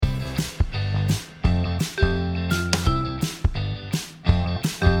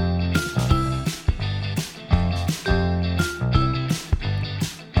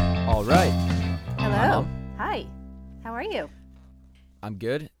I'm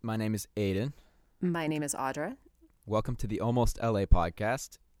good. My name is Aiden. My name is Audra. Welcome to the Almost LA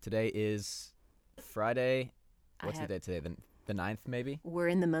podcast. Today is Friday. What's the date today? The 9th, maybe? We're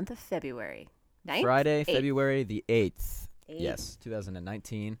in the month of February. 9th? Friday, 8th. February the 8th. Yes,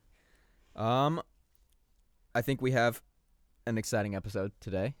 2019. I think we have an exciting episode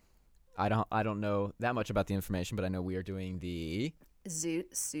today. I don't know that much about the information, but I know we are doing the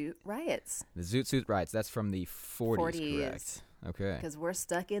Zoot Suit Riots. The Zoot Suit Riots. That's from the 40s, correct? Okay. Because we're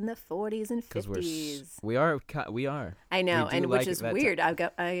stuck in the 40s and 50s. We are. I know, we and like which is that weird.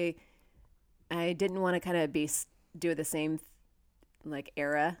 I didn't want to kind of do the same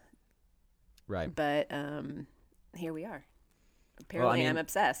era, right? But here we are. Apparently, I'm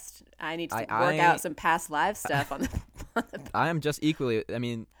obsessed. I need to work out some past live stuff on the. I am just equally. I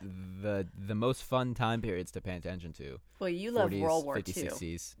mean, the most fun time periods to pay attention to. Well, you love 40s, World War 50s,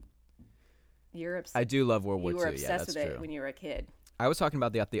 II. 60s. You're obsessed. I do love World War II. You were obsessed with true. it when you were a kid. I was talking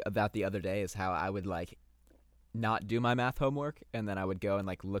about the other day is how I would not do my math homework, and then I would go and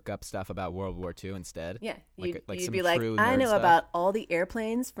look up stuff about World War II instead. Yeah, you'd be like, I know about all the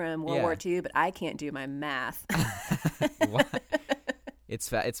airplanes from World War II, but I can't do my math. What?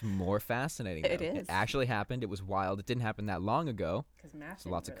 It's more fascinating. It though. is. It actually happened. It was wild. It didn't happen that long ago. Because math. So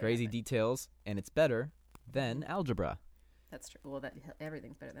lots of crazy details, and it's better than algebra. That's true. Well,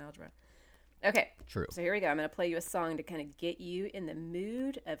 everything's better than algebra. Okay. True. So here we go. I'm going to play you a song to kind of get you in the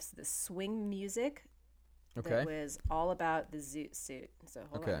mood of the swing music. Okay. That was all about the Zoot Suit. So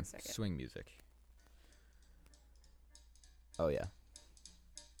hold on a second. Swing music. Oh yeah.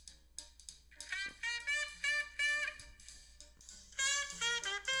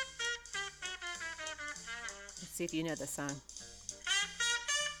 Let's see if you know this song.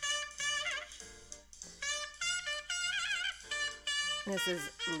 This is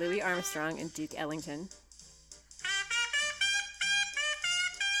Louis Armstrong and Duke Ellington.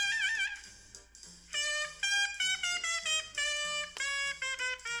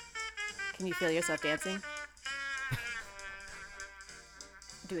 Can you feel yourself dancing?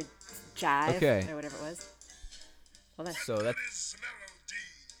 Do a jive or whatever it was. Hold on. So that's.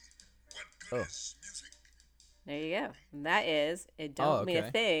 Oh. There you go. That is, it don't mean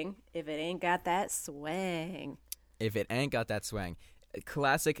a thing if it ain't got that swang. If it ain't got that swang. A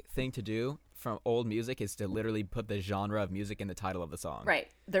classic thing to do from old music is to literally put the genre of music in the title of the song. Right.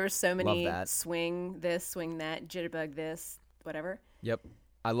 There were so many swing this, swing that, jitterbug this, whatever. Yep.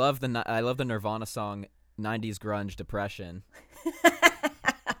 I love the Nirvana song 90s Grunge Depression.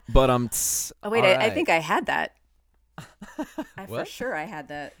 But I think I had that. For What? sure I had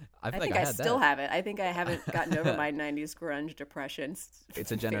that. I think I still have it. I think I haven't gotten over my 90s grunge depression.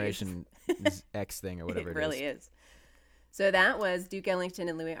 It's a Generation X thing or whatever it is. It really is. So that was Duke Ellington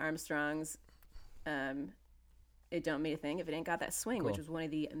and Louis Armstrong's It Don't Mean a Thing If It Ain't Got That Swing, which was one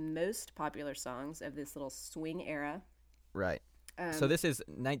of the most popular songs of this little swing era. Right. So this is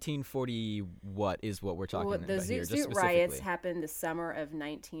 1940. What is what we're talking about here? The Zoot Suit Riots happened the summer of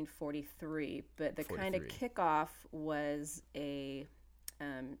 1943, but the kind of kickoff was to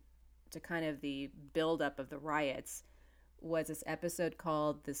kind of the buildup of the riots was this episode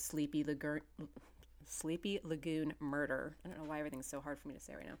called the Sleepy Lagoon Murder. I don't know why everything's so hard for me to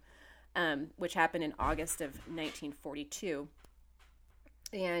say right now. Which happened in August of 1942,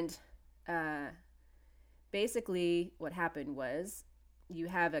 and basically, what happened was you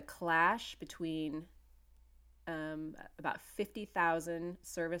have a clash between about 50,000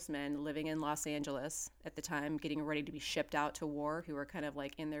 servicemen living in Los Angeles at the time, getting ready to be shipped out to war, who were kind of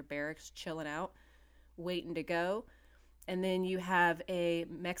in their barracks, chilling out, waiting to go. And then you have a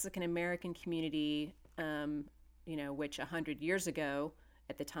Mexican-American community, which 100 years ago,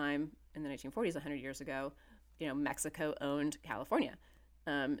 at the time, in the 1940s, 100 years ago, Mexico owned California.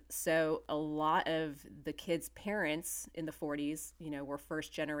 So a lot of the kids' parents in the 40s, were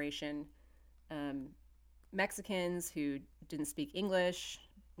first generation Mexicans who didn't speak English,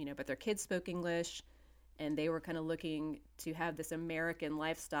 but their kids spoke English, and they were kind of looking to have this American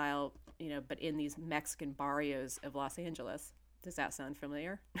lifestyle, but in these Mexican barrios of Los Angeles. Does that sound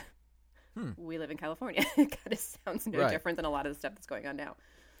familiar? We live in California. It kind of sounds different than a lot of the stuff that's going on now.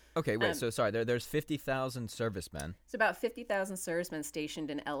 Okay, wait. So sorry. There's 50,000 servicemen. It's about 50,000 servicemen stationed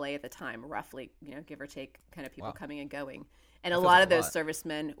in L.A. at the time, roughly. Give or take, kind of people coming and going. And a lot of those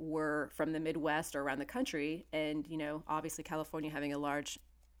servicemen were from the Midwest or around the country, and obviously California having a large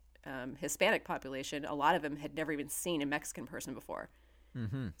Hispanic population, a lot of them had never even seen a Mexican person before.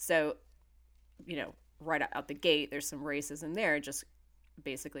 Mm-hmm. So, right out the gate, there's some racism there, just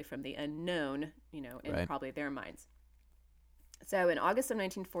basically from the unknown, in probably their minds. So in August of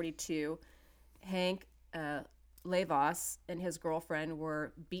 1942, Hank Levos and his girlfriend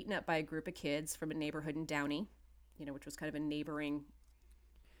were beaten up by a group of kids from a neighborhood in Downey, which was kind of a neighboring,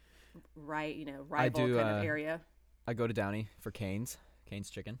 rival do, kind of area. I go to Downey for Cane's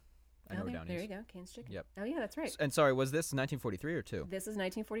Chicken. I know where Downey there is. you go, Cane's Chicken. Yep. Oh yeah, that's right. And sorry, was this 1943 or 2? This is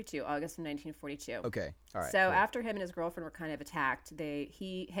 1942, August of 1942. Okay, all right. So cool. after him and his girlfriend were kind of attacked,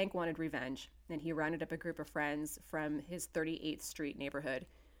 Hank wanted revenge, and he rounded up a group of friends from his 38th Street neighborhood,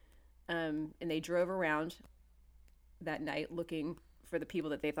 and they drove around that night looking for the people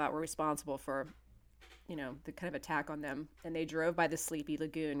that they thought were responsible for, the kind of attack on them. And they drove by the Sleepy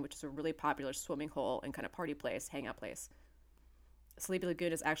Lagoon, which is a really popular swimming hole and kind of party place, hangout place. Sleepy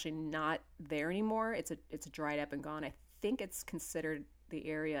Lagoon is actually not there anymore. It's dried up and gone. I think it's considered the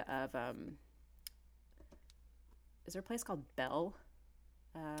area of is there a place called Bell?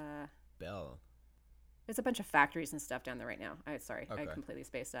 Bell. There's a bunch of factories and stuff down there right now. Okay. I completely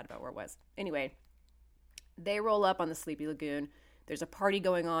spaced out about where it was. Anyway, they roll up on the Sleepy Lagoon. There's a party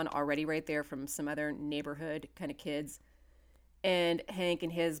going on already right there from some other neighborhood kind of kids. And Hank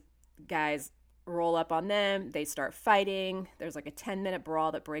and his guys roll up on them. They start fighting. There's like a 10-minute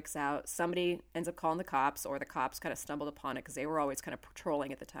brawl that breaks out. Somebody ends up calling the cops, or the cops kind of stumbled upon it because they were always kind of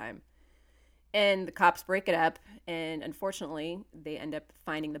patrolling at the time. And the cops break it up, and unfortunately, they end up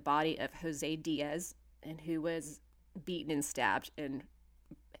finding the body of Jose Diaz, and who was beaten and stabbed and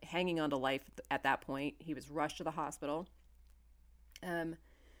hanging on to life at that point. He was rushed to the hospital. And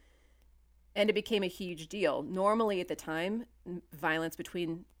it became a huge deal. Normally at the time, violence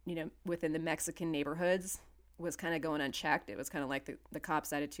within the Mexican neighborhoods was kind of going unchecked. It was kind of like the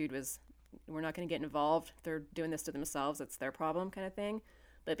cops' attitude was, we're not going to get involved. They're doing this to themselves. It's their problem kind of thing.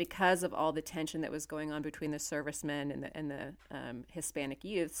 But because of all the tension that was going on between the servicemen and the Hispanic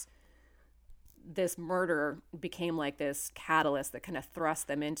youths, this murder became like this catalyst that kind of thrust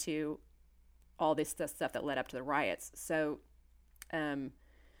them into all this stuff that led up to the riots. So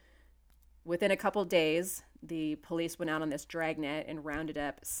within a couple days, the police went out on this dragnet and rounded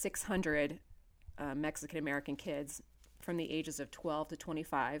up 600 Mexican-American kids from the ages of 12 to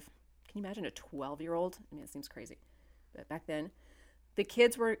 25. Can you imagine a 12-year-old? I mean, it seems crazy. But back then, the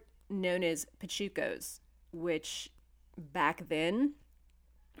kids were known as Pachucos, which back then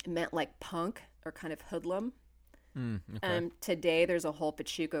meant like punk or kind of hoodlum. Okay. Today, there's a whole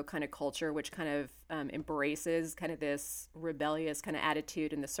Pachuco kind of culture, which kind of embraces kind of this rebellious kind of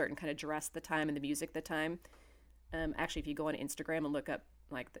attitude and the certain kind of dress at the time and the music at the time. Actually, if you go on Instagram and look up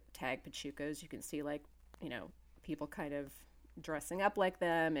like the tag Pachucos, you can see like, people kind of dressing up like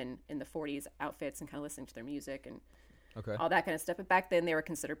them and in the 40s outfits and kind of listening to their music and all that kind of stuff. But back then, they were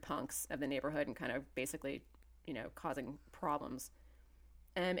considered punks of the neighborhood and kind of basically, causing problems.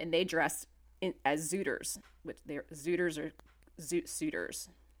 And they dressed as zooters, which zooters are zoot suiters.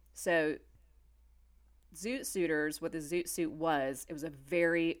 So zoot suiters, what the zoot suit was, it was a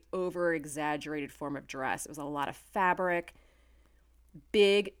very over-exaggerated form of dress. It was a lot of fabric,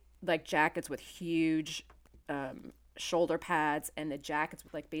 big like jackets with huge shoulder pads, and the jackets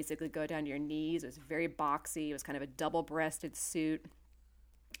would like basically go down to your knees. It was very boxy. It was kind of a double-breasted suit,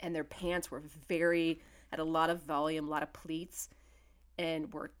 and their pants had a lot of volume, a lot of pleats,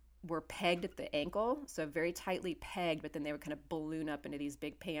 and were pegged at the ankle, so very tightly pegged, but then they would kind of balloon up into these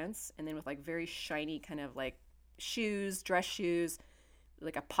big pants, and then with like very shiny kind of like dress shoes,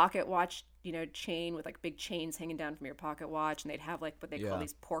 like a pocket watch, chain with like big chains hanging down from your pocket watch, and they'd have like what they call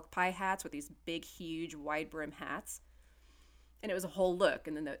these pork pie hats with these big, huge, wide brim hats, and it was a whole look.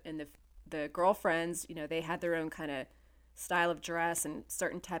 And then the girlfriends, they had their own kind of style of dress and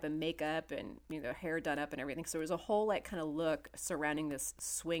certain type of makeup and hair done up and everything. So there was a whole like kind of look surrounding this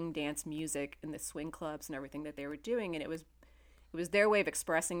swing dance music and the swing clubs and everything that they were doing, and it was their way of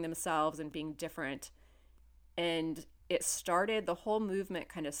expressing themselves and being different. And the whole movement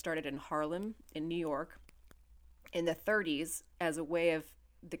kind of started in Harlem in New York in the 30s as a way of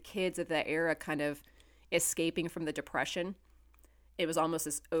the kids of that era kind of escaping from the Depression. It was almost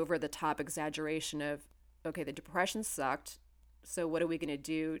this over the top exaggeration of, okay, the Depression sucked, so what are we going to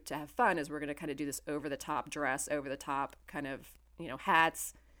do to have fun is we're going to kind of do this over-the-top dress, over-the-top kind of,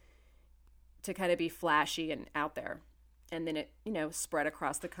 hats to kind of be flashy and out there. And then it, spread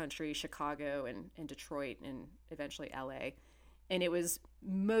across the country, Chicago and Detroit and eventually LA. And it was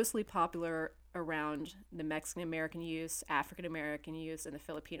mostly popular around the Mexican-American youth, African-American youth, and the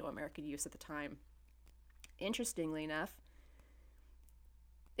Filipino-American youth at the time. Interestingly enough,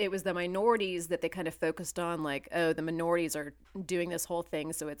 it was the minorities that they kind of focused on, like, oh, the minorities are doing this whole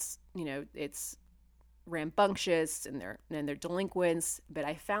thing, so it's, it's rambunctious and they're delinquents. But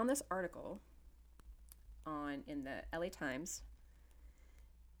I found this article in the LA Times,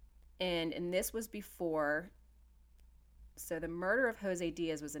 and this was before So the murder of Jose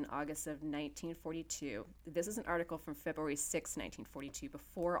Diaz was in August of 1942. This is an article from February 6, 1942,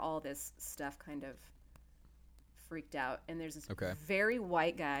 before all this stuff kind of freaked out. And there's this very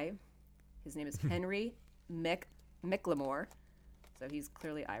white guy. His name is Henry Miclemore. So he's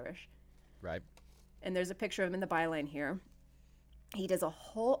clearly Irish. Right. And there's a picture of him in the byline here. He does a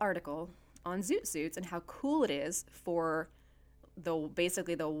whole article on zoot suits and how cool it is for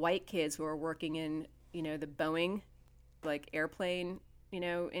basically the white kids who are working in, the Boeing like airplane,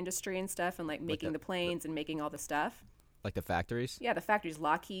 industry and stuff, and like making the planes and making all the stuff. Like the factories? Yeah, the factories.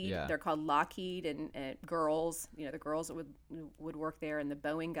 Lockheed. Yeah. They're called Lockheed and girls. The girls that would work there, and the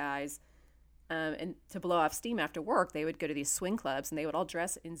Boeing guys. And to blow off steam after work, they would go to these swing clubs and they would all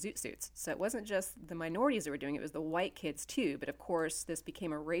dress in zoot suits. So it wasn't just the minorities that were doing it; it was the white kids too. But of course, this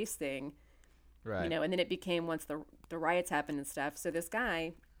became a race thing. Right. And then it became once the riots happened and stuff. So this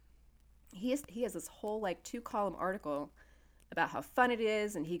guy. He has this whole like 2-column article about how fun it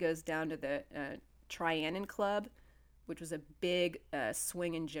is, and he goes down to the Trianon Club, which was a big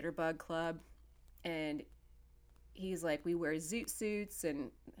swing and jitterbug club, and he's like, we wear zoot suits,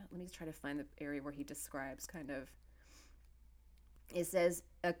 and let me try to find the area where he describes kind of. It says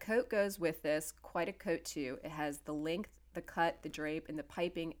a coat goes with this, quite a coat too. It has the length, the cut, the drape, and the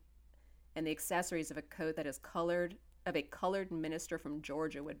piping, and the accessories of a coat that is colored. Of a colored minister from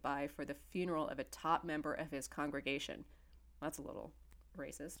Georgia would buy for the funeral of a top member of his congregation. That's a little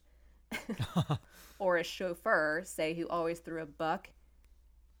racist. Or a chauffeur, say, who always threw a buck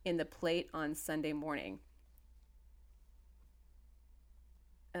in the plate on Sunday morning.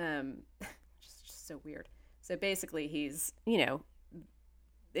 Just so weird. So basically he's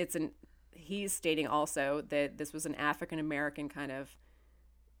stating also that this was an African American kind of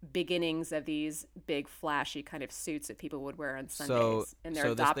beginnings of these big flashy kind of suits that people would wear on Sundays, and they're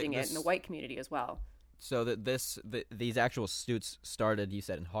adopting it in the white community as well. So that these actual suits started, you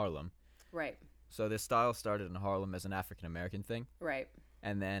said, in Harlem, right? So this style started in Harlem as an African American thing, right?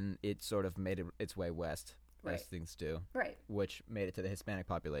 And then it sort of made its way west, right, as things do, right? Which made it to the Hispanic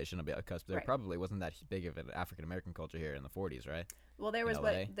population a bit, because there probably wasn't that big of an African American culture here in the 40s, right? Well, there was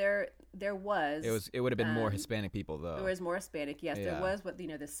there was. It would have been more Hispanic people, though. There was more Hispanic, yes. Yeah. There was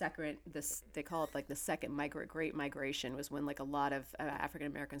they call it like the second Great Migration was when like a lot of African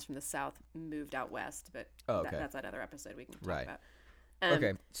Americans from the South moved out west. But that's another episode we can talk about.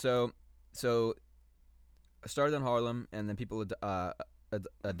 Okay, so it started in Harlem, and then people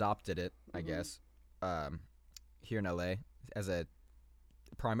adopted it, I guess, here in LA as a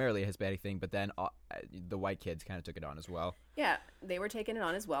primarily a Hispanic thing, but then the white kids kind of took it on as well. Yeah, they were taking it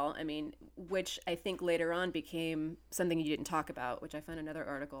on as well. I mean, which I think later on became something you didn't talk about, which I found another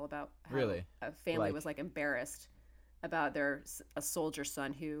article about how a family was like embarrassed about a soldier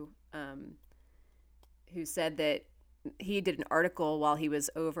son who said that he did an article while he was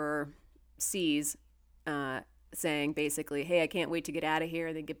overseas saying basically, hey, I can't wait to get out of here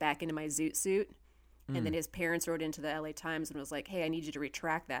and then get back into my zoot suit. And then his parents wrote into the LA Times and was like, hey, I need you to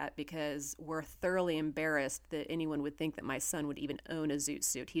retract that because we're thoroughly embarrassed that anyone would think that my son would even own a zoot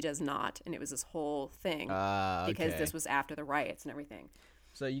suit. He does not. And it was this whole thing because this was after the riots and everything.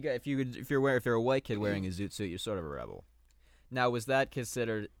 So you got if you're a white kid wearing a zoot suit, you're sort of a rebel. Now, was that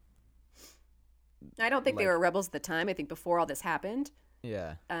considered? I don't think they were rebels at the time. I think before all this happened.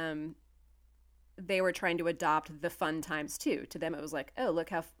 Yeah. They were trying to adopt the fun times too. To them, it was like, oh, look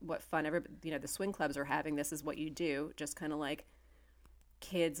what fun the swing clubs are having. This is what you do. Just kind of like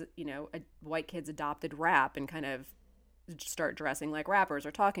kids, white kids adopted rap and kind of start dressing like rappers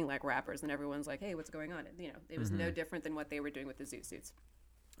or talking like rappers, and everyone's like, hey, what's going on? It was no different than what they were doing with the zoot suits.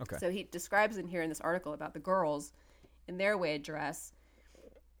 Okay. So he describes in here in this article about the girls in their way of dress.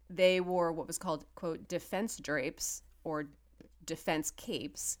 They wore what was called, quote, defense drapes or defense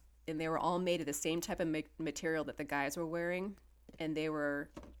capes. And they were all made of the same type of material that the guys were wearing. And they were,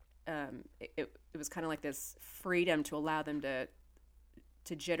 it was kind of like this freedom to allow them to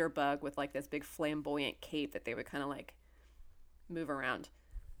jitterbug with like this big flamboyant cape that they would kind of like move around.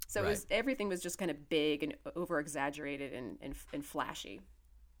 So everything was just kind of big and over exaggerated and flashy.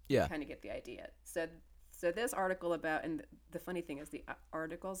 Yeah. Kind of get the idea. So this article about, and the funny thing is the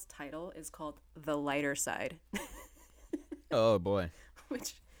article's title is called The Lighter Side. Oh boy.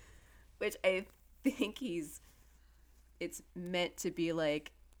 Which I think it's meant to be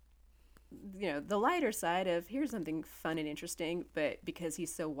like, the lighter side of here's something fun and interesting, but because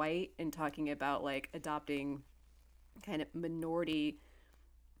he's so white and talking about like adopting kind of minority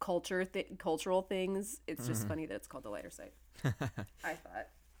cultural things, it's just funny that it's called The Lighter Side. I thought.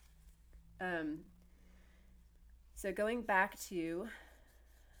 So going back to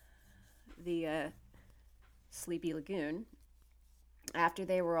the Sleepy Lagoon. After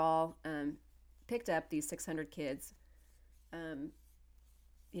they were all picked up, these 600 kids,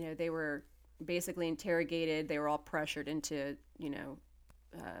 they were basically interrogated. They were all pressured into,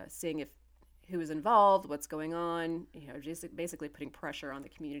 seeing if who was involved, what's going on, just basically putting pressure on the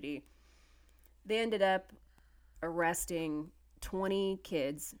community. They ended up arresting 20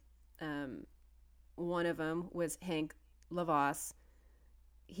 kids. One of them was Hank LaVos.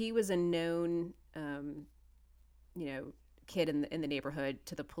 He was a known, kid in the neighborhood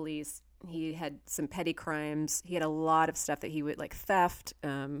to the police. He had some petty crimes. He had a lot of stuff that he would, like theft,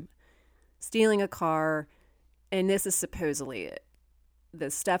 stealing a car, and this is supposedly it. The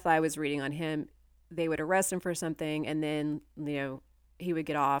stuff I was reading on him, they would arrest him for something, and then, he would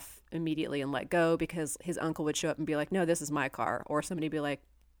get off immediately and let go because his uncle would show up and be like, no, this is my car. Or somebody would be like,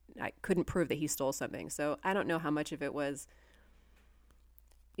 I couldn't prove that he stole something. So I don't know how much of it was,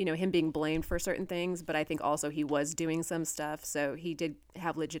 him being blamed for certain things, but I think also he was doing some stuff. So he did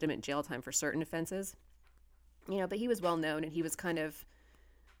have legitimate jail time for certain offenses, but he was well known, and he was kind of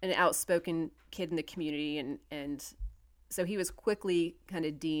an outspoken kid in the community. And so he was quickly kind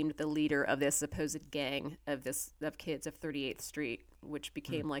of deemed the leader of this supposed gang of kids of 38th Street, which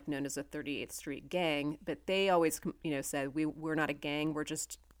became like known as the 38th Street Gang. But they always, said we're not a gang. We're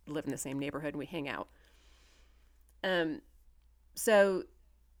just live in the same neighborhood and we hang out. So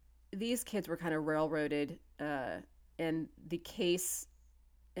these kids were kind of railroaded, and the case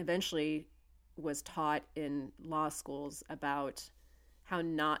eventually was taught in law schools about how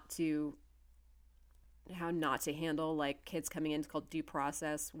not to handle like kids coming in. It's called due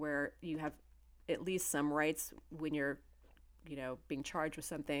process, where you have at least some rights when you're, being charged with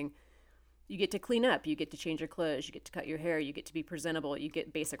something. You get to clean up, you get to change your clothes, you get to cut your hair, you get to be presentable, you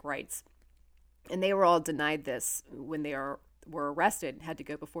get basic rights. And they were all denied this when they were arrested, had to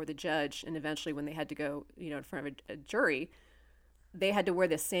go before the judge, and eventually when they had to go, in front of a jury, they had to wear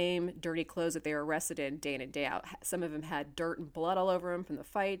the same dirty clothes that they were arrested in and day out. Some of them had dirt and blood all over them from the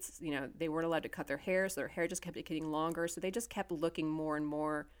fights. They weren't allowed to cut their hair, so their hair just kept getting longer. So they just kept looking more and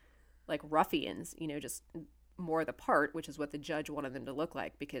more like ruffians, just more the part, which is what the judge wanted them to look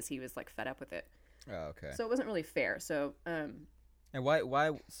like because he was like fed up with it. Oh, okay. So it wasn't really fair. So, and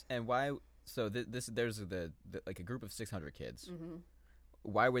why? So there's the like a group of 600 kids. Mm-hmm.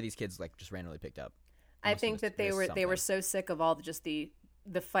 Why were these kids like just randomly picked up? I think that they were so sick of all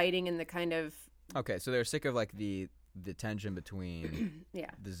the fighting and the kind of. Okay, so they're sick of like the tension between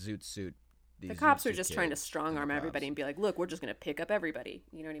the zoot suit. The cops are just trying to strong arm everybody and be like, look, we're just going to pick up everybody.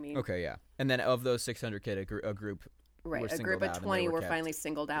 You know what I mean? Okay, yeah. And then of those 600 kids, a group. Right, a group of 20 were finally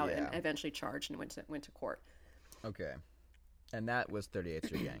singled out and eventually charged and went to court. Okay. And that was 38th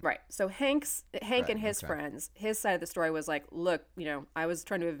Street Gang. Right. So Hank and his friends, his side of the story was like, look, I was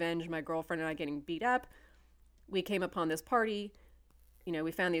trying to avenge my girlfriend and I getting beat up. We came upon this party.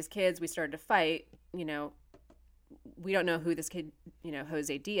 We found these kids. We started to fight. We don't know who this kid,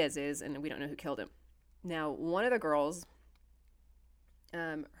 Jose Diaz is, and we don't know who killed him. Now, one of the girls,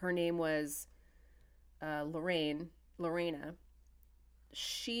 her name was Lorena.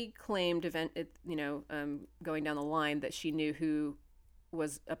 She claimed, going down the line, that she knew who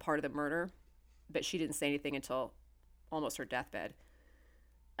was a part of the murder, but she didn't say anything until almost her deathbed.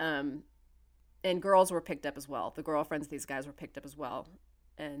 And girls were picked up as well. The girlfriends of these guys were picked up as well,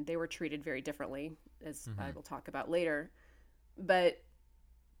 and they were treated very differently, as I will talk about later. But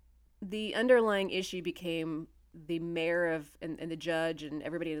the underlying issue became the mayor and the judge and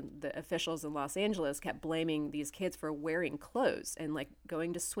everybody, the officials in Los Angeles, kept blaming these kids for wearing clothes and like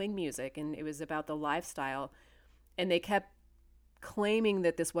going to swing music, and it was about the lifestyle, and they kept claiming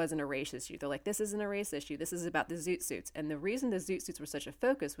that this wasn't a race issue. They're like, this isn't a race issue, this is about the zoot suits. And the reason the zoot suits were such a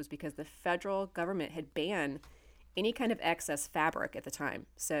focus was because the federal government had banned any kind of excess fabric at the time.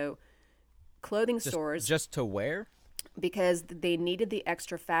 So clothing stores just to wear, because they needed the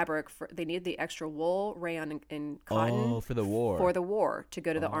extra fabric they needed the extra wool, rayon, and cotton for the war to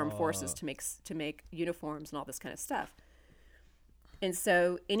go to the armed forces to make uniforms and all this kind of stuff. And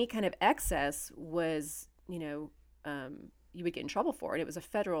so any kind of excess was, you would get in trouble for it. It was a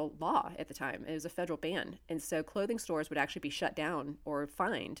federal law at the time. It was a federal ban. And so clothing stores would actually be shut down or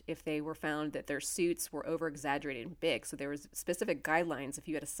fined if they were found that their suits were over-exaggerated and big. So there was specific guidelines. If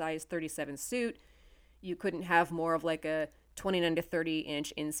you had a size 37 suit, you couldn't have more of like a 29 to 30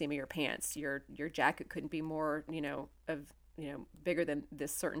 inch inseam of your pants. Your jacket couldn't be more, bigger than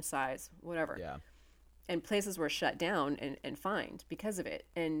this certain size, whatever. Yeah. And places were shut down and fined because of it.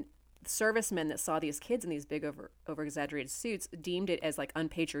 And servicemen that saw these kids in these big over-exaggerated suits deemed it as like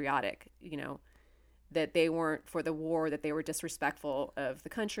unpatriotic, that they weren't for the war, that they were disrespectful of the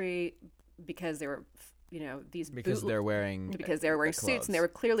country because they were these because they're wearing suits, and they were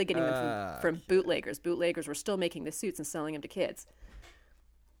clearly getting them from bootleggers. Bootleggers were still making the suits and selling them to kids.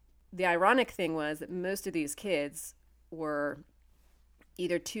 The ironic thing was that most of these kids were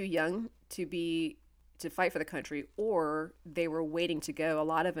either too young to fight for the country, or they were waiting to go. A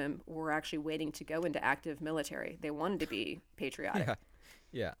lot of them were actually waiting to go into active military. They wanted to be patriotic.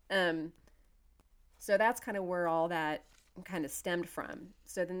 Yeah. So that's kind of where all that kind of stemmed from.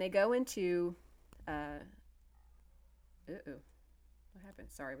 So then they go into what happened?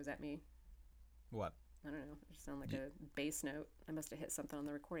 Sorry, was that me? What? I don't know. It just sounded like a bass note. I must have hit something on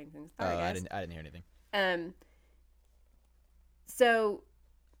the recording thing. I didn't hear anything. So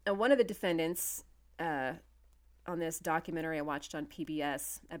one of the defendants on this documentary I watched on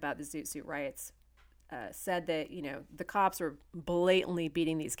PBS about the Zoot Suit riots said that, the cops were blatantly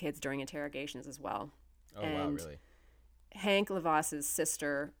beating these kids during interrogations as well. Oh, wow, really? Hank LaVos's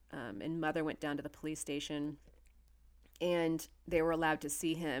sister and mother went down to the police station, and they were allowed to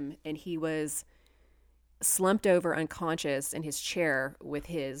see him, and he was slumped over unconscious in his chair with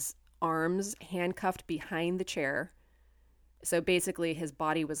his arms handcuffed behind the chair. So basically his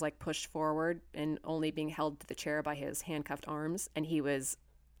body was like pushed forward and only being held to the chair by his handcuffed arms, and his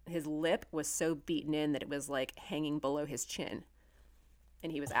lip was so beaten in that it was like hanging below his chin,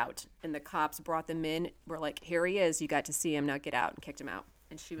 and he was out. And the cops brought them in, were like, here he is, you got to see him, now get out, and kicked him out.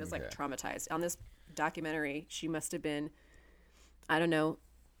 And she was like traumatized. On this documentary, she must have been, I don't know,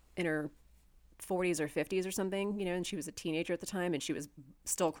 in her 40s or 50s or something, and she was a teenager at the time, and she was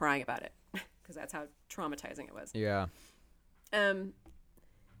still crying about it because that's how traumatizing it was. Yeah.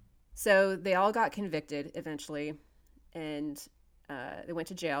 So they all got convicted eventually, and they went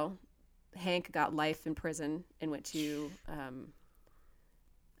to jail. Hank got life in prison and went to,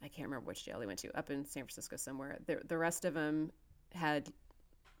 I can't remember which jail they went to, up in San Francisco somewhere. The rest of them had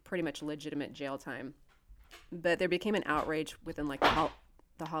pretty much legitimate jail time. But there became an outrage within like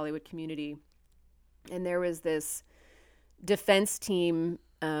the Hollywood community. And there was this defense team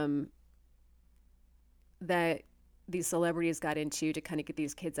that these celebrities got into to kind of get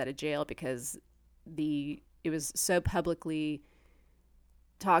these kids out of jail because it was so publicly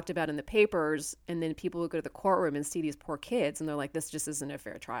talked about in the papers, and then people would go to the courtroom and see these poor kids, and they're like, this just isn't a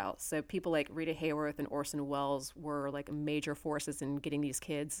fair trial. So people like Rita Hayworth and Orson Welles were like major forces in getting these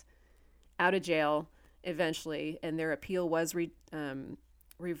kids out of jail eventually, and their appeal was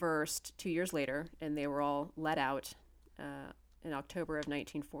reversed 2 years later, and they were all let out in October of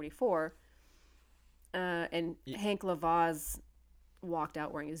 1944. And Hank LaVos walked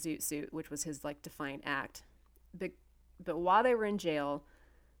out wearing a zoot suit, which was his like defiant act. But while they were in jail,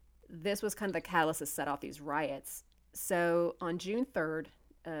 this was kind of the catalyst that set off these riots. So on June 3rd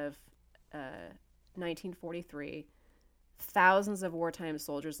of 1943, thousands of wartime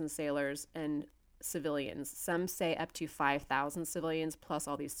soldiers and sailors and civilians, some say up to 5,000 civilians plus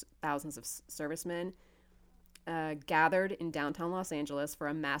all these thousands of servicemen, gathered in downtown Los Angeles for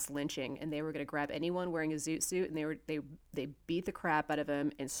a mass lynching, and they were going to grab anyone wearing a zoot suit, and they beat the crap out of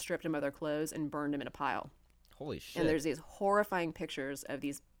them and stripped them of their clothes and burned them in a pile. Holy shit. And there's these horrifying pictures of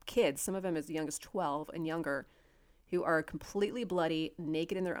these kids, some of them as young as 12 and younger, who are completely bloody,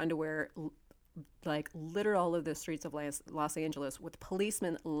 naked in their underwear, like litter all of the streets of Los Angeles, with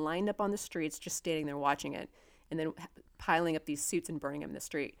policemen lined up on the streets just standing there watching it, and then piling up these suits and burning them in the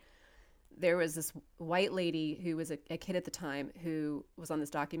street. There was this white lady who was a kid at the time who was on this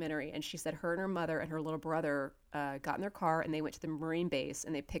documentary, and she said her and her mother and her little brother got in their car, and they went to the Marine base,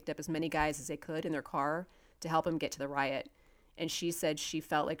 and they picked up as many guys as they could in their car to help them get to the riot. And she said she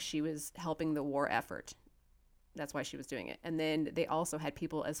felt like she was helping the war effort. That's why she was doing it. And then they also had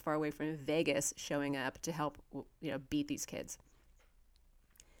people as far away from Vegas showing up to help, beat these kids.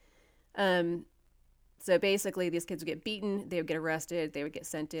 So basically, these kids would get beaten, they would get arrested, they would get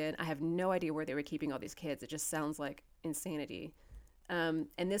sent in. I have no idea where they were keeping all these kids. It just sounds like insanity. And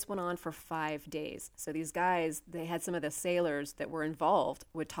this went on for 5 days. So these guys, they had some of the sailors that were involved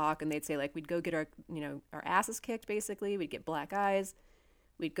would talk, and they'd say, like, we'd go get our asses kicked, basically. We'd get black eyes.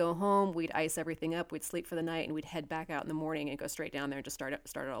 We'd go home, we'd ice everything up, we'd sleep for the night, and we'd head back out in the morning and go straight down there and just start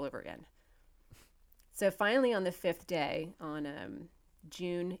it all over again. So finally, on the 5th day, on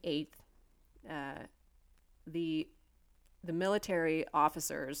June 8th, the military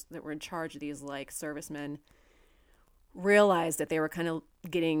officers that were in charge of these like servicemen realized that they were kind of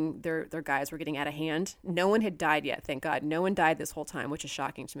getting their guys were getting out of hand. No one had died yet, thank God. No one died this whole time, which is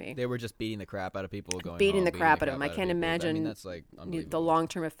shocking to me. They were just beating the crap out of people, beating the crap out of them. I can't imagine. I mean, that's like the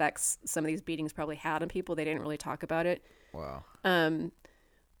long-term effects some of these beatings probably had on people. They didn't really talk about it. Wow.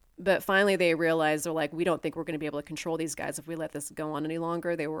 But finally, they realized, they're like, we don't think we're going to be able to control these guys if we let this go on any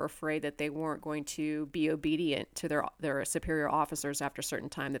longer. They were afraid that they weren't going to be obedient to their superior officers after a certain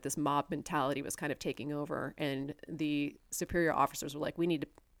time, that this mob mentality was kind of taking over. And the superior officers were like, we need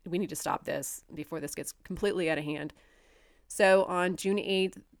to stop this before this gets completely out of hand. So on June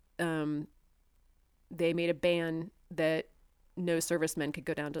 8th, they made a ban that no servicemen could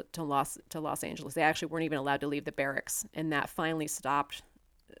go down to Los Angeles. They actually weren't even allowed to leave the barracks, and that finally stopped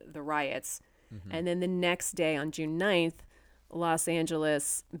the riots. Mm-hmm. And then the next day, on June 9th, Los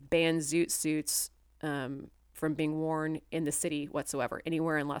Angeles banned zoot suits from being worn in the city whatsoever,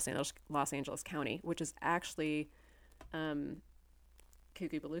 anywhere in Los Angeles County, which is actually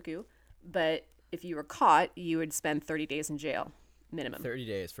cuckoo baluku. But if you were caught, you would spend 30 days in jail, minimum. 30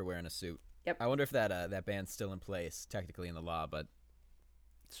 days for wearing a suit. Yep. I wonder if that ban's still in place, technically in the law, but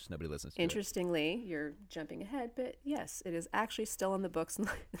it's just nobody listens to Interestingly, you're jumping ahead, but yes, it is actually still in the books.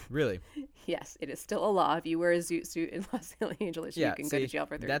 Really? Yes, it is still a law. If you wear a zoot suit in Los Angeles, you can go to jail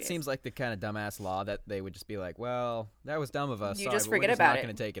for 30 days. That seems like the kind of dumbass law that they would just be like, well, that was dumb of us. You Sorry, just but forget we're just about not it.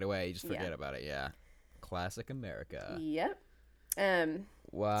 going to take it away. You just forget about it, yeah. Classic America. Yep.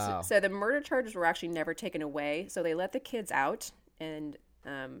 Wow. So the murder charges were actually never taken away. So they let the kids out, and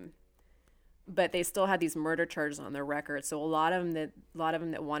but they still had these murder charges on their record. So a lot of them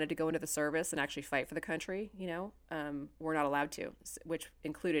that wanted to go into the service and actually fight for the country, were not allowed to, which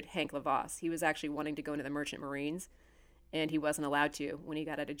included Hank LaVos. He was actually wanting to go into the Merchant Marines, and he wasn't allowed to when he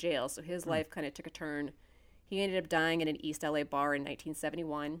got out of jail. So his life kind of took a turn. He ended up dying in an East LA bar in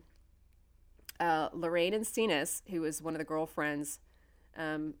 1971. Lorraine Encinas, who was one of the girlfriends,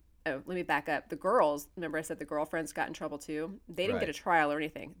 let me back up. The girls, remember I said the girlfriends got in trouble too? They didn't get a trial or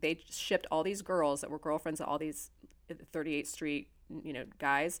anything. They shipped all these girls that were girlfriends of all these 38th Street,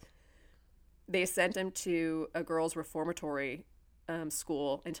 guys. They sent them to a girls' reformatory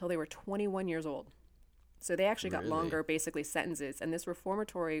school until they were 21 years old. So they actually got longer, basically, sentences. And this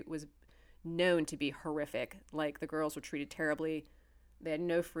reformatory was known to be horrific. Like, the girls were treated terribly. They had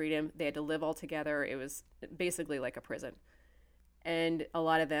no freedom. They had to live all together. It was basically like a prison. And a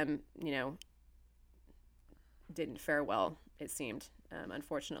lot of them, didn't fare well, it seemed,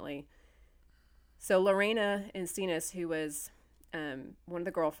 unfortunately. So Lorena Encinas, who was one of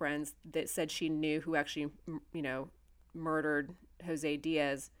the girlfriends that said she knew who actually, murdered Jose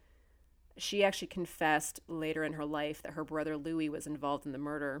Diaz, she actually confessed later in her life that her brother Louis was involved in the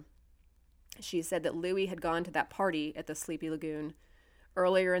murder. She said that Louis had gone to that party at the Sleepy Lagoon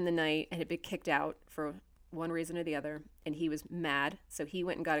earlier in the night and had been kicked out for one reason or the other, and he was mad. So he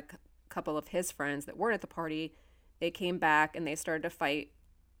went and got a couple of his friends that weren't at the party. They came back and they started to fight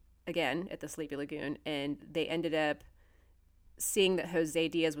again at the Sleepy Lagoon, and they ended up seeing that Jose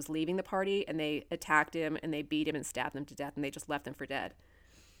Diaz was leaving the party, and they attacked him and they beat him and stabbed him to death, and they just left him for dead.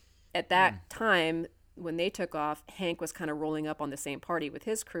 At that time, when they took off, Hank was kind of rolling up on the same party with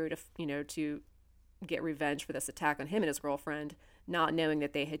his crew to get revenge for this attack on him and his girlfriend, not knowing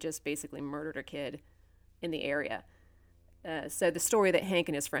that they had just basically murdered a kid in the area. So the story that Hank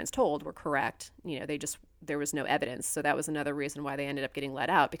and his friends told were correct. There was no evidence. So that was another reason why they ended up getting let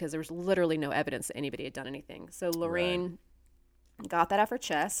out, because there was literally no evidence that anybody had done anything. So Lorraine got that off her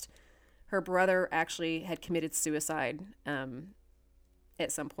chest. Her brother actually had committed suicide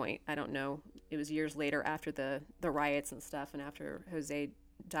at some point. I don't know. It was years later after the riots and stuff, and after Jose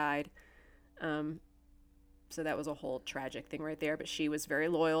died. So that was a whole tragic thing right there. But she was very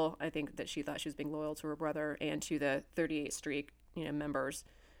loyal. I think that she thought she was being loyal to her brother and to the 38th Street, members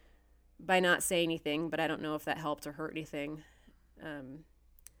by not saying anything. But I don't know if that helped or hurt anything.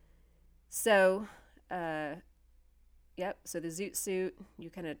 So the zoot suit, you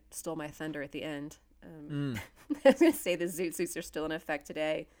kind of stole my thunder at the end. I was going to say the zoot suits are still in effect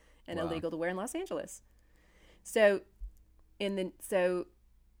today and illegal to wear in Los Angeles. So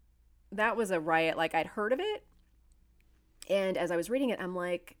that was a riot. Like, I'd heard of it, and as I was reading it, I'm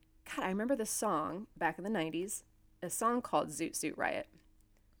like, God, I remember this song back in the 90s, a song called Zoot Suit Riot,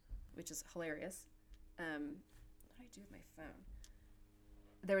 which is hilarious. What do I do with my phone?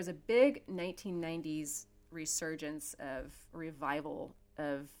 There was a big 1990s resurgence of revival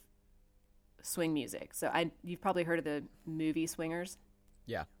of swing music. So you've probably heard of the movie Swingers.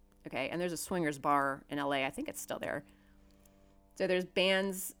 Yeah. Okay, and there's a swingers bar in LA. I think it's still there. So there's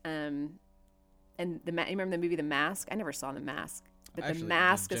bands, and you remember the movie The Mask? I never saw The Mask, but The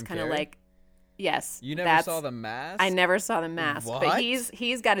Mask is kind of like, yes. You never saw The Mask? I never saw The Mask. What? But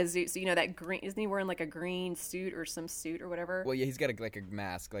he's got a suit. So that green, isn't he wearing like a green suit or some suit or whatever? Well, yeah, he's got a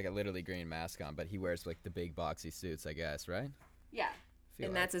mask, like a literally green mask on, but he wears like the big boxy suits, I guess, right? Yeah,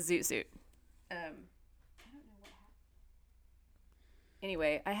 and that's a zoot suit. I don't know what happened.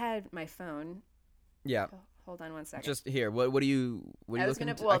 Anyway, I had my phone. Yeah. Oh, hold on one second. Just here. What are you I was looking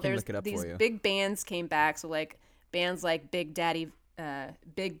gonna. to? Well, I can there's look it up these for you. big bands came back. So like bands like Big Daddy,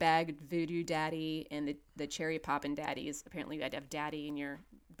 Big Bag Voodoo Daddy, and the Cherry Poppin' Daddies. Apparently, you had to have Daddy in your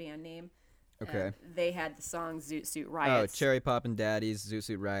band name. Okay. They had the song Zoot Suit Oh, Riots. Cherry Poppin' Daddies, Zoot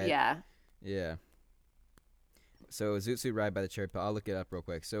Suit Riot. Yeah. Yeah. So Zoot Suit Riot by the Cherry Pop. I'll look it up real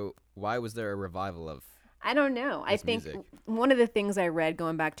quick. So why was there a revival of? I don't know. I This think music. one of the things I read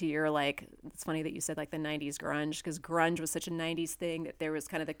going back to your like, it's funny that you said like the 90s grunge, because grunge was such a 90s thing that there was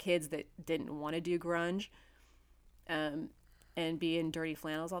kind of the kids that didn't want to do grunge and be in dirty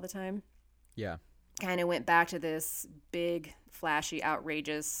flannels all the time. Yeah. Kind of went back to this big, flashy,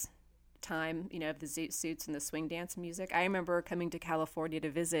 outrageous time, you know, of the zoot suits and the swing dance music. I remember coming to California to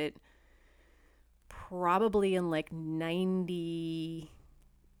visit probably in like 97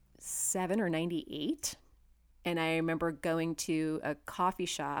 or 98. And I remember going to a coffee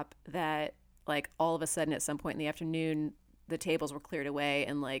shop that like all of a sudden at some point in the afternoon, the tables were cleared away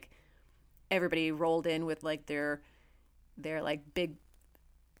and like everybody rolled in with like their like big,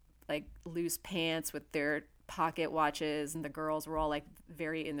 like loose pants with their pocket watches, and the girls were all like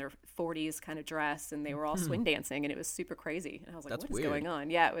very in their 40s kind of dress, and they were all swing dancing, and it was super crazy. And I was like, That's what is weird. going on?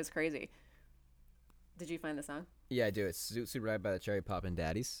 Yeah, it was crazy. Did you find the song? Yeah, I do. It's Zoot Suit Riot by the Cherry Poppin'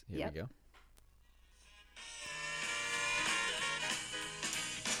 Daddies. Here Yep. we go.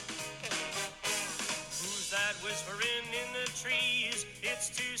 Who's that whispering in the trees? It's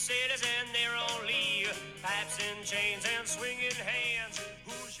two sailors and they're on lee. Pipes and chains and swinging hands.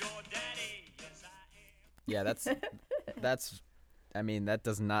 Who's your daddy? Yes, I am. Yeah, that's. I mean, that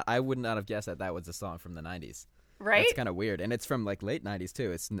does not. I would not have guessed that was a song from the '90s. Right? That's kind of weird, and it's from like late '90s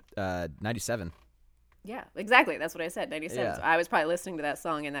too. It's '97. Yeah, exactly. That's what I said, 97. Yeah. So I was probably listening to that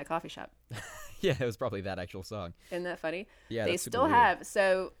song in that coffee shop. Yeah, it was probably that actual song. Isn't that funny? Yeah, they that's super still weird. have,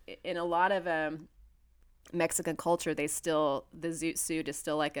 so in a lot of Mexican culture, they still, the zoot suit is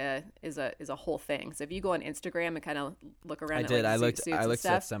still like a whole thing. So if you go on Instagram and kind of look around I at did. like, I zoot looked. suits I and looked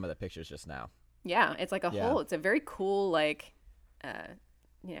stuff, at some of the pictures just now. yeah, it's like a Yeah. whole, it's a very cool, like,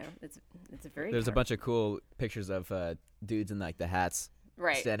 you know, it's a very, There's a bunch of cool pictures of dudes in like the hats,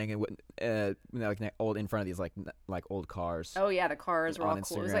 right. standing in like old in front of these like old cars. Oh yeah, the cars were all on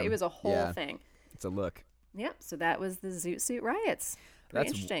cool. It was, like, Instagram. it was a whole Yeah. thing. It's a look. Yep. So that was the zoot suit riots. Pretty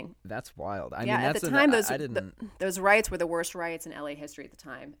interesting. That's wild. I Yeah, mean, at that's the time, I didn't. those riots were the worst riots in LA history at the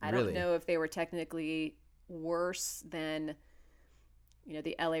time. I Really? don't know if they were technically worse than, you know,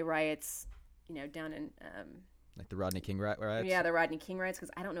 the LA riots, you know, down in, Like the Rodney King riots? yeah, the Rodney King riots,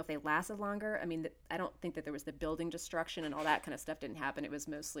 because I don't know if they lasted longer. I mean, I don't think that there was the building destruction and all that kind of stuff didn't happen. It was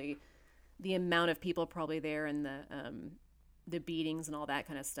mostly the amount of people probably there and the beatings and all that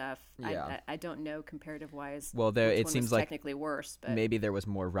kind of stuff. Yeah. I don't know comparative wise. Well, there which it one seems was like technically worse, but maybe there was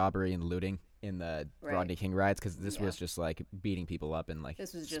more robbery and looting in the Right. Rodney King riots because this Yeah. was just like beating people up and like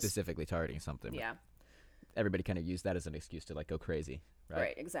This was just- specifically targeting something. But yeah, everybody kind of used that as an excuse to like go crazy, right?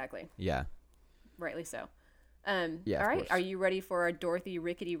 right, exactly. Yeah. Rightly so. Yeah, all of right. course. Are you ready for our Dorothy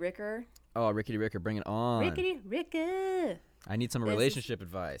Rickety Ricker? Oh, Rickety Ricker, bring it on. Rickety Ricker. I need some This is- relationship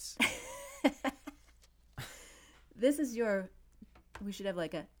advice. This is your. We should have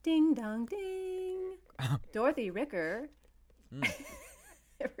like a ding dong ding. Dorothy Ricker.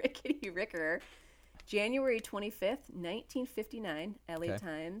 Rickety Ricker. January 25th, 1959. LA Okay.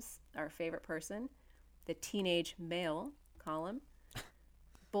 Times, our favorite person. The teenage male column.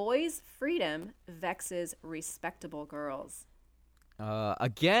 Boys' freedom vexes respectable girls.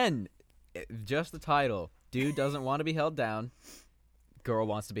 Again, just the title. Dude doesn't want to be held down. Girl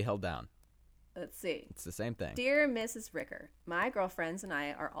wants to be held down. Let's see. It's the same thing. Dear Mrs. Ricker, my girlfriends and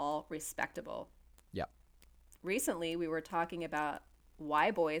I are all respectable. Yep. Recently, we were talking about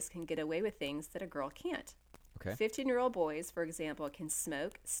why boys can get away with things that a girl can't. Okay. 15-year-old boys, for example, can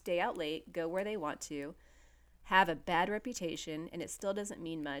smoke, stay out late, go where they want to, have a bad reputation, and it still doesn't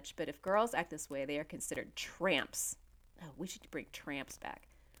mean much. But if girls act this way, they are considered tramps. Oh, we should bring tramps back.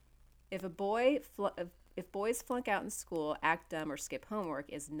 If boys flunk out in school, act dumb, or skip homework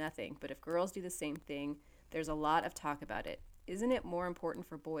is nothing. But if girls do the same thing, there's a lot of talk about it. Isn't it more important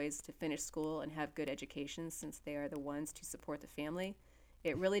for boys to finish school and have good education since they are the ones to support the family?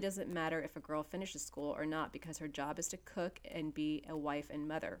 It really doesn't matter if a girl finishes school or not because her job is to cook and be a wife and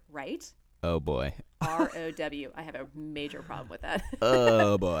mother, right? Oh boy. R-O-W. I have a major problem with that.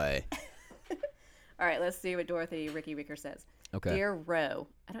 Oh boy. All right, let's see what Dorothy Ricky Ricker says. Okay. Dear Ro.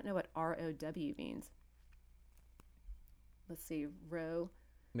 I don't know what R-O-W means. Let's see. Ro.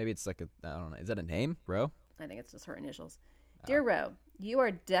 Maybe it's like I don't know. Is that a name, bro? I think it's just her initials. Dear Ro, You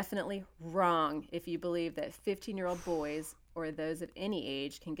are definitely wrong if you believe that 15-year-old boys or those of any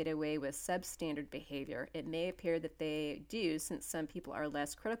age can get away with substandard behavior. It may appear that they do, since some people are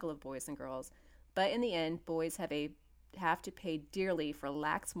less critical of boys than girls, but in the end, boys have to pay dearly for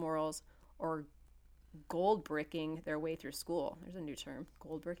lax morals or gold bricking their way through school. There's a new term,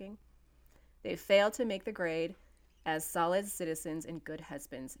 gold bricking. They fail to make the grade as solid citizens and good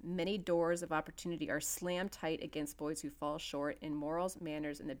husbands. Many doors of opportunity are slammed tight against boys who fall short in morals,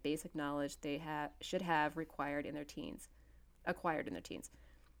 manners, and the basic knowledge they should have acquired in their teens.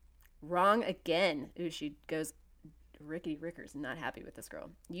 Wrong again. Ooh, she goes, Ricky Ricker's not happy with this girl.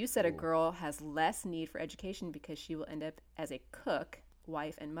 You said a girl has less need for education because she will end up as a cook,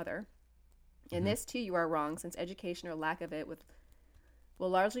 wife, and mother. In this, too, you are wrong, since education or lack of it will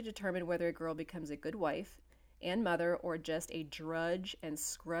largely determine whether a girl becomes a good wife and mother or just a drudge and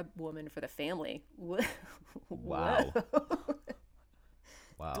scrub woman for the family. Wow.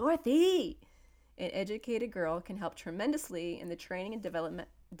 Wow. Dorothy! An educated girl can help tremendously in the training and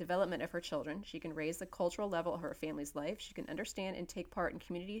development of her children. She can raise the cultural level of her family's life. She can understand and take part in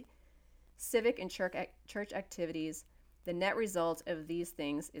community, civic, and church activities. The net result of these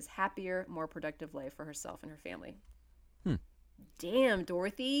things is happier, more productive life for herself and her family. Damn,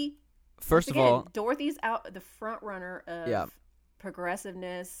 Dorothy. First of all, Dorothy's out the front runner of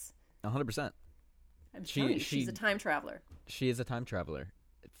progressiveness. 100%. I'm telling you, she's a time traveler. She is a time traveler.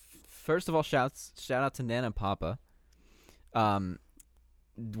 First of all, shout out to Nana and Papa.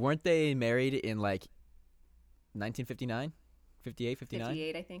 Weren't they married in like 1959? 58, 59?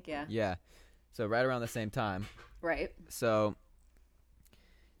 58, I think, yeah. Yeah. So right around the same time. Right. So,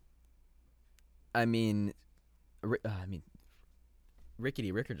 I mean,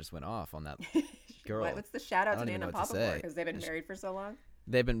 Rickety Ricker just went off on that girl. What's the shout out I to don't even Nana and know what to Papa for? say. Because they've been married for so long?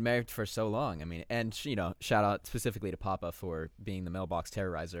 They've been married for so long. I mean, and, shout out specifically to Papa for being the mailbox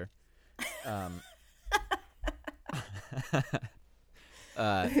terrorizer.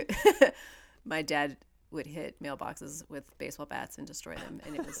 My dad would hit mailboxes with baseball bats and destroy them,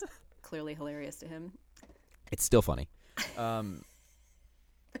 and it was clearly hilarious to him. It's still funny. Mailbox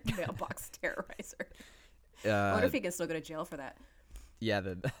terrorizer. I wonder if he can still go to jail for that. Yeah,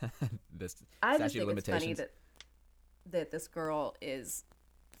 the I statute just of think it's funny limitations. that this girl is.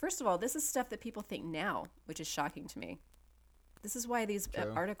 First of all, this is stuff that people think now, which is shocking to me. This is why these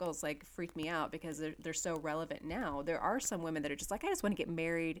True. articles like freak me out, because they're so relevant now. There are some women that are just like, I just want to get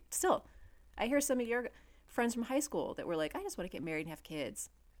married. Still, I hear some of your friends from high school that were like, I just want to get married and have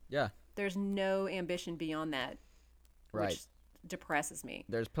kids. Yeah, There's no ambition beyond that, right. which depresses me.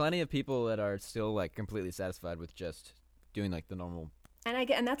 There's plenty of people that are still like completely satisfied with just doing like the normal. And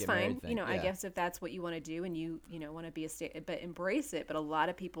that's Get married fine. thing, I yeah. guess if that's what you want to do and you want to be but embrace it. But a lot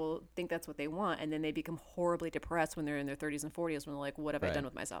of people think that's what they want, and then they become horribly depressed when they're in their 30s and 40s when they're like, what have I Right. done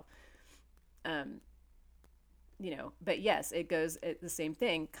with myself? But yes, it goes the same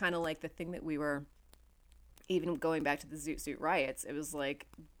thing, kind of like the thing that we were, even going back to the Zoot Suit riots, it was like,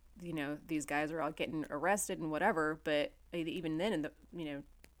 these guys are all getting arrested and whatever, but even then in the,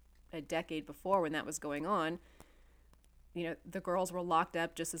 a decade before when that was going on, the girls were locked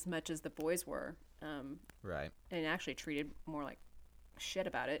up just as much as the boys were, Right. and actually treated more like shit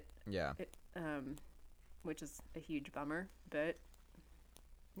about it, Yeah. which is a huge bummer, but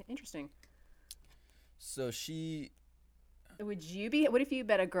interesting. So she. What if you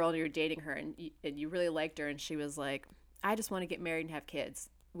met a girl and you were dating her and you really liked her and she was like, I just want to get married and have kids.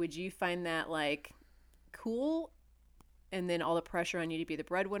 Would you find that like cool? And then all the pressure on you to be the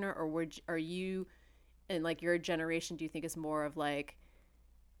breadwinner, or are you, in like your generation, do you think is more of like,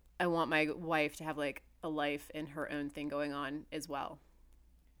 I want my wife to have like a life and her own thing going on as well?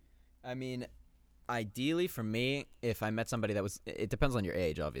 I mean, ideally for me, if I met somebody that was, it depends on your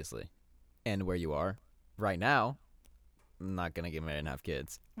age, obviously, and where you are. Right now, I'm not gonna get married and have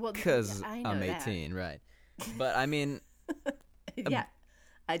kids Well, because I know I'm that. 18, right? But I mean, Yeah.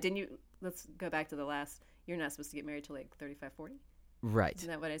 Didn't you? Let's go back to the last. You're not supposed to get married till like 35, 40. right? Isn't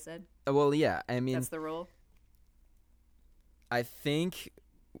that what I said? Well, yeah. I mean, That's the rule. I think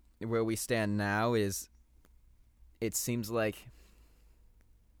where we stand now is, it seems like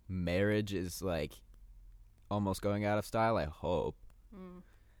marriage is like almost going out of style. I hope.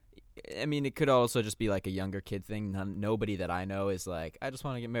 I mean, it could also just be like a younger kid thing. Nobody that I know is like, I just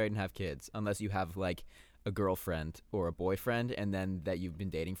want to get married and have kids, unless you have like a girlfriend or a boyfriend and then that you've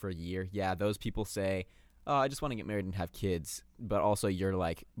been dating for a year. Yeah, those people say, oh, I just want to get married and have kids, but also you're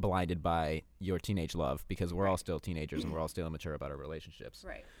like blinded by your teenage love, because we're all still teenagers and we're all still immature about our relationships.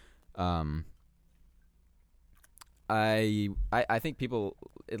 Right. I think people,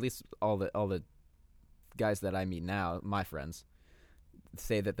 at least all the guys that I meet now, my friends,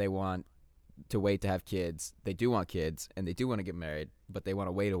 say that they want to wait to have kids. They do want kids, and they do want to get married, but they want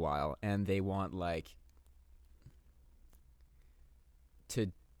to wait a while, and they want like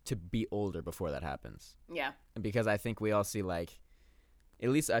to be older before that happens. Yeah. And because I think we all see like, at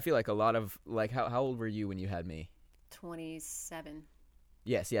least I feel like a lot of like, how old were you when you had me? 27.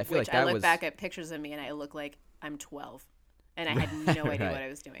 Yeah, see, I feel Which like that I look was back at pictures of me and I look like I'm 12, and I had no idea Right. what I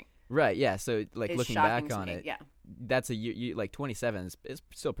was doing. right. Yeah, so like It's looking shocking back to on me. it, Yeah. that's a like 27 is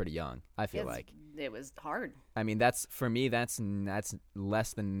still pretty young. I feel like. It was hard. I mean, that's for me. That's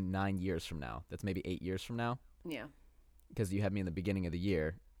less than 9 years from now. That's maybe 8 years from now. Yeah. Because you had me in the beginning of the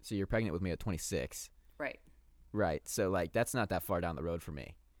year, so you're pregnant with me at 26. Right. Right. So like that's not that far down the road for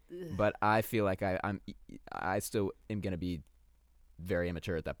me. Ugh. But I feel like I still am gonna be very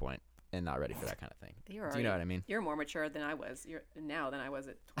immature at that point and not ready for that kind of thing. You're Do you know what I mean? You're more mature than I was. You're now than I was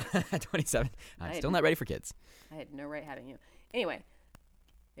at 20. 27. I'm I still had- not ready for kids. I had no right having you. Anyway,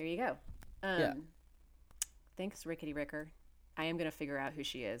 there you go. Yeah. Thanks, Rickety Ricker. I am gonna figure out who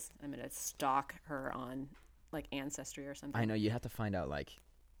she is. I'm gonna stalk her on like Ancestry or something. I know you have to find out like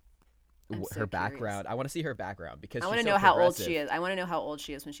I'm her so background. I want to see her background because I want want to know how old she is. I want to know how old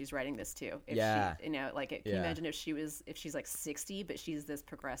she is when she's writing this too. If Yeah. She, like, can you Yeah. imagine if she's like 60, but she's this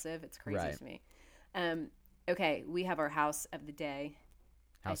progressive? It's crazy Right. to me. Okay, we have our house of the day.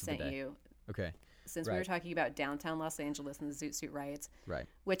 House of the I sent day. you Okay. since we were Right. talking about downtown Los Angeles and the Zoot Suit riots, Right.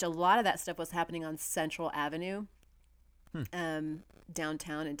 which a lot of that stuff was happening on Central Avenue. Hmm.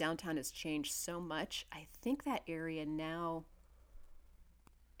 Downtown, and downtown has changed so much. I think that area now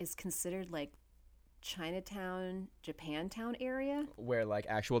is considered like Chinatown, Japantown area, Where like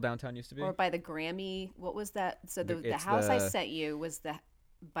actual downtown used to be. or by the Grammy. What was that? So the It's house I the- sent you was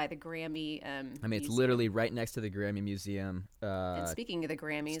by the Grammy. I mean, it's museum. literally right next to the Grammy Museum. And speaking of the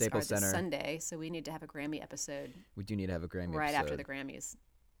Grammys, Staples are this Center. Sunday, so we need to have a Grammy episode We do need to have a Grammy right after episode. the Grammys.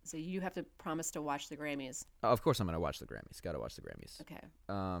 So you have to promise to watch the Grammys. Oh, of course, I'm gonna watch the Grammys. Got to watch the Grammys. Okay.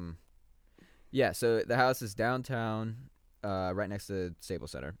 Yeah. So the house is downtown, right next to Staples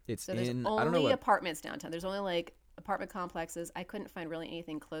Center. It's So there's in. only I don't know what. apartments downtown. There's only like apartment complexes. I couldn't find really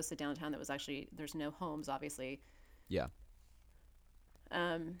anything close to downtown that was actually. There's no homes, obviously. Yeah.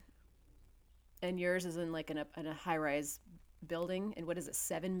 And yours is in like in a high rise building. And what is it?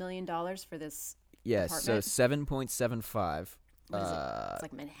 $7 million for this? Yes. So Apartment? 7.75. What is it? It's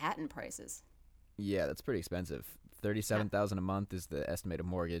like Manhattan prices. Yeah, that's pretty expensive. $37,000 a month is the estimated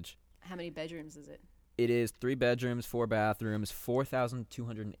mortgage. How many bedrooms is it? It is 3 bedrooms, 4 bathrooms,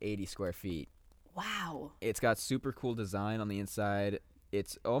 4,280 square feet. Wow. It's got super cool design on the inside.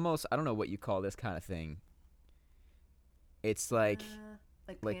 It's almost, I don't know what you call this kind of thing. It's like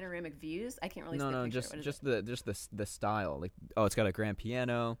Like like- panoramic views. I can't really. no, see the no, picture. just What is just it? the style. Like, oh, it's got a grand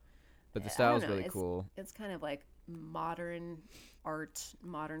piano, but the I style don't is know. really It's- cool. It's kind of like modern art,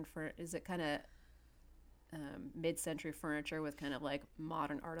 is it kind of mid-century furniture with kind of like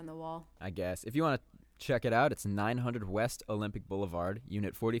modern art on the wall? I guess if you want to check it out, it's 900 West Olympic Boulevard,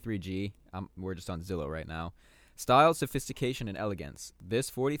 Unit 43G. We're just on Zillow right now. Style, sophistication, and elegance. This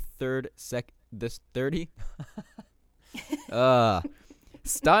 30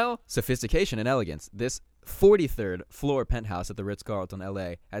 Style, sophistication, and elegance. This 43rd floor penthouse at the Ritz-Carlton,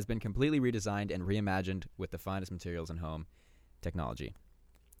 LA, has been completely redesigned and reimagined with the finest materials and home technology.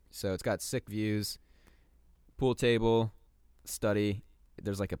 So it's got sick views, pool table, study.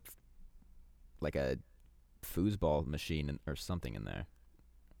 There's like a foosball machine or something in there.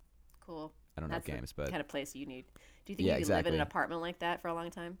 Cool. I don't know That's the games, but kind of place you need. Do you think Yeah, you could live in exactly. an apartment like that for a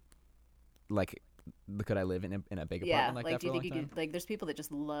long time? like, could I live in a big Yeah. apartment like Like, that do for you a long think you time? could? Like, there's people that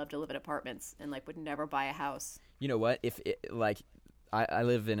just love to live in apartments and like would never buy a house. You know what? If it, like, I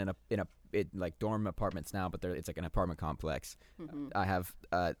live in like dorm apartments now, but it's like an apartment complex. Mm-hmm. I have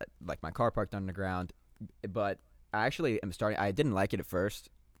like my car parked underground, but I actually am starting. I didn't like it at first,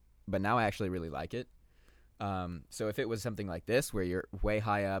 but now I actually really like it. So if it was something like this, where you're way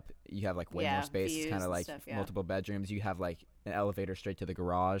high up, you have like way Yeah, more space. It's views kind of and like stuff, yeah. multiple bedrooms. You have like an elevator straight to the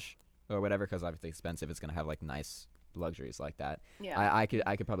garage or whatever, because obviously expensive. It's gonna have like nice luxuries like that. Yeah. I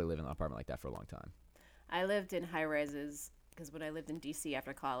could probably live in an apartment like that for a long time. I lived in high rises because when I lived in DC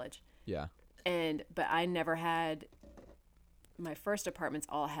after college, Yeah. but I never had. My first apartments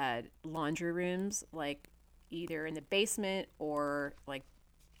all had laundry rooms, like either in the basement or like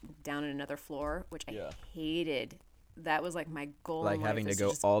down in another floor, which I Yeah. hated. That was like my goal. Like in life having to was go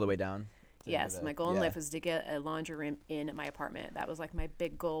just- all the way down. Yes, my goal in Yeah. life was to get a laundry room in my apartment. That was like my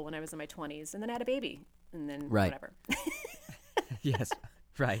big goal when I was in my 20s, and then I had a baby, and then Right. whatever. Yes,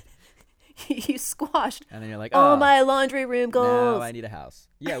 right. You squashed And then you're like, all oh, my laundry room goals. now I need a house.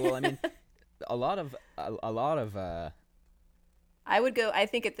 Yeah, well, I mean, a lot of I would go. I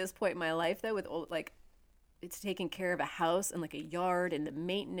think at this point in my life, though, with like it's taking care of a house and like a yard and the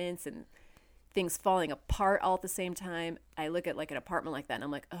maintenance and things falling apart all at the same time. I look at like an apartment like that and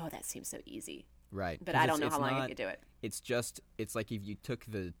I'm like, oh, that seems so easy. Right. But 'Cause I don't know it's how long I not- could do it. It's like if you took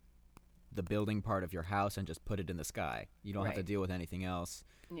the building part of your house and just put it in the sky. You don't have to Right. deal with anything else.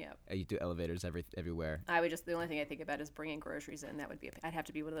 Yeah. You do elevators everywhere. I would just, the only thing I think about is bringing groceries in. That would be, I'd have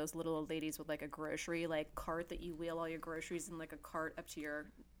to be one of those little old ladies with like a grocery like cart that you wheel all your groceries in like a cart up to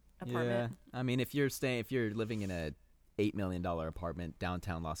your apartment. Yeah. I mean, if you're living in a $8 million apartment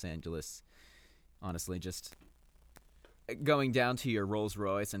downtown Los Angeles, honestly, just going down to your Rolls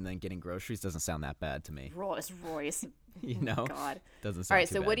Royce and then getting groceries doesn't sound that bad to me. Rolls Royce. You know, God. doesn't sound All right,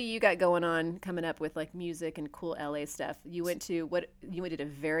 too so bad. what do you got going on coming up with like music and cool LA stuff? You went to a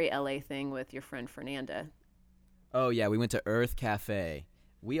very LA thing with your friend Fernanda. Oh yeah, we went to Earth Cafe.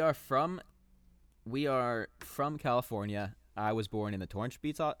 We are from California. I was born in the Torrance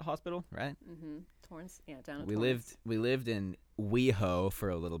Beach Hospital, right? Mm-hmm. Torrance, yeah, down at We Torrance. lived in WeHo for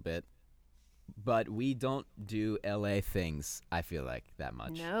a little bit, but we don't do LA things. I feel like that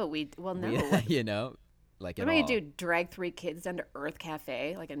much. No, We- no. you know, like What at am I all. gonna do? Drag 3 kids down to Earth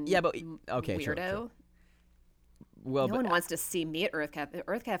Cafe like a Yeah, but okay, weirdo? sure, sure. Well, No but one wants to see me at Earth Cafe.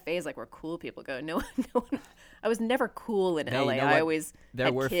 Earth Cafe is like where cool people go. No one. I was never cool in Hey, LA. you know I what? always there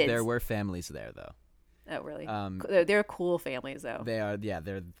had were kids. there were families there though. Oh, really? Um, They're cool families though. They are, yeah.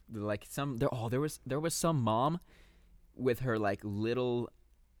 They're like some. There was some mom with her like little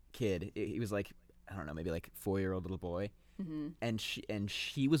kid. He was like, I don't know, maybe like 4-year-old little boy, Mm-hmm. and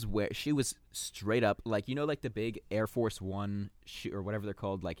she was straight up like, you know, like the big Air Force One shoe or whatever they're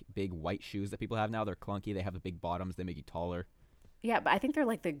called, like big white shoes that people have now. They're clunky. They have the big bottoms. They make you taller. Yeah, but I think they're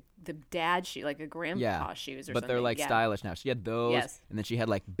like the dad shoe, like a grandpa Yeah, shoes or but something. they're like yeah. stylish now. She had those, Yes. and then she had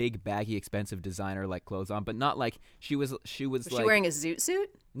like big baggy expensive designer like clothes on, but not like she was Was like she wearing a zoot suit?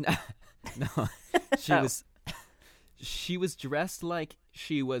 No, she Oh. was. She was dressed like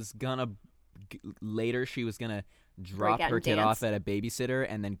she was gonna. Later, she was gonna drop out her and kid dance. off at a babysitter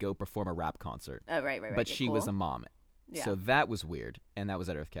and then go perform a rap concert. Oh, right. But yeah, she cool. was a mom, Yeah. so that was weird, and that was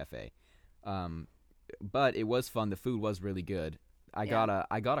at Earth Cafe. But it was fun. The food was really good. I got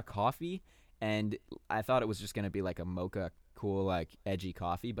a coffee, and I thought it was just gonna be like a mocha, cool, like edgy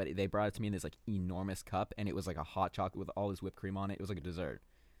coffee. But they brought it to me in this like enormous cup, and it was like a hot chocolate with all this whipped cream on it. It was like a dessert.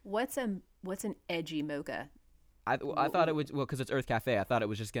 What's an edgy mocha? I thought it would, well, because it's Earth Cafe. I thought it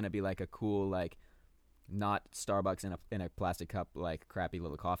was just gonna be like a cool, like, not Starbucks in a plastic cup, like crappy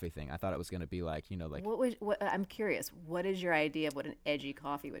little coffee thing. I thought it was gonna be like, you know, like What I'm curious. What is your idea of what an edgy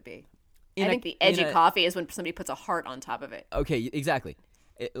coffee would be? in I a- think the in edgy a- coffee is when somebody puts a heart on top of it. Okay, exactly.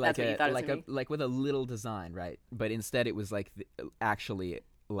 Like That's what you thought it was like gonna a like with a little design, right? But instead, it was like actually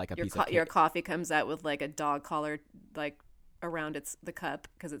like a piece of cake. Your coffee comes out with like a dog collar like around the cup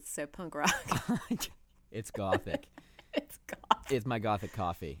because it's so punk rock. It's gothic. It's goth. It's my gothic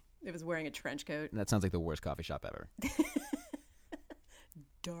coffee. It was wearing a trench coat. That sounds like the worst coffee shop ever.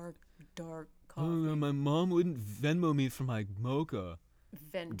 Dark coffee. Oh, my mom wouldn't Venmo me for my mocha.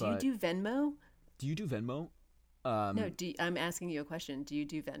 Do you but- do Venmo? Do you do Venmo? No. I'm asking you a question. Do you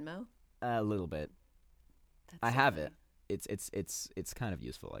do Venmo? A little bit. That's I so have funny. it. It's kind of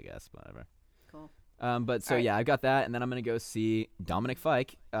useful, I guess. Whatever. Cool. But so All right. yeah, I got that, and then I'm gonna go see Dominic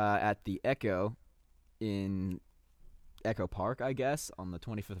Fike at the Echo in Echo Park, I guess, on the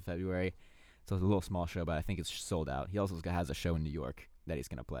 25th of February. So it's a little small show, but I think it's sold out. He also has a show in New York that he's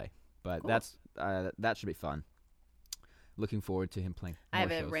gonna play, but Cool. that should be fun. Looking forward to him playing. I have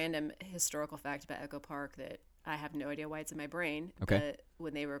more a shows. random historical fact about Echo Park that I have no idea why it's in my brain. Okay. But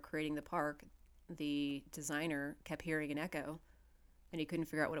when they were creating the park, the designer kept hearing an echo, and he couldn't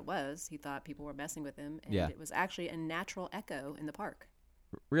figure out what it was. He thought people were messing with him, and Yeah. it was actually a natural echo in the park.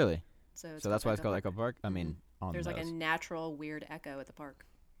 Really? So That's why it's called Echo Park. I Mhm. mean, on There's the like a nose. natural weird echo at the park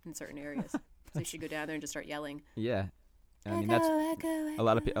in certain areas. So you should go down there and just start yelling. Yeah. I mean, Echo, that's echo, a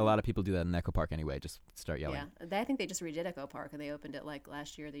lot echo. of people do that in Echo Park anyway. Just start yelling. Yeah, I think they just redid Echo Park and they opened it like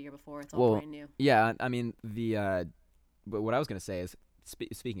last year, or the year before. It's all Well, brand new. Yeah, I mean but what I was gonna say is,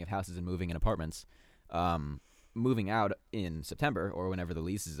 speaking of houses and moving in apartments, moving out in September or whenever the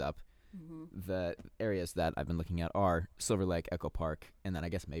lease is up, Mm-hmm. the areas that I've been looking at are Silver Lake, Echo Park, and then I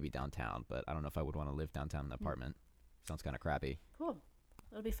guess maybe downtown. But I don't know if I would want to live downtown in an apartment. Sounds kind of crappy. Cool.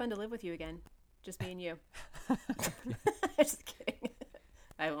 It'll be fun to live with you again. Just me and you. Just kidding.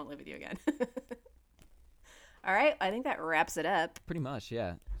 I won't live with you again. All right. I think that wraps it up. Pretty much,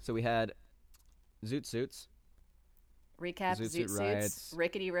 yeah. So we had Zoot Suits. Recap Zoot Zoot Suit Suits. Riots.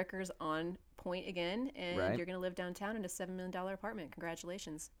 Rickety Rickers on point again. And Right. you're going to live downtown in a $7 million apartment.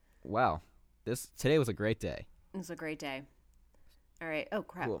 Congratulations. Wow, today was a great day. It was a great day. All right. Oh,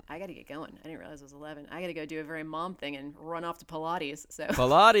 crap. Cool. I got to get going. I didn't realize it was 11. I got to go do a very mom thing and run off to Pilates. So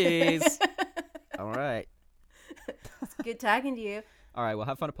Pilates. All right. It's good talking to you. All right. Well,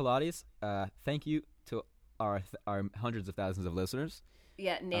 have fun at Pilates. Thank you to our hundreds of thousands of listeners.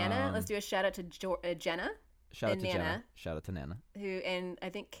 Yeah, Nana. Let's do a shout out to Jenna. Shout out And to Nana. Jenna. Shout out to Nana. And I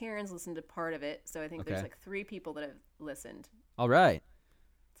think Karen's listened to part of it. So I think there's Okay. like 3 people that have listened. All right.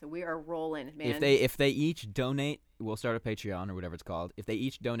 So we are rolling, man. If they each donate, we'll start a Patreon or whatever it's called. If they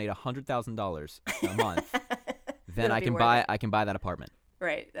each donate $100,000 a month, then It'll I be can worth buy it. that apartment.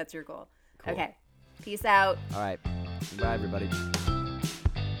 Right. That's your goal. Cool. Okay. Peace out. All right. Bye, everybody.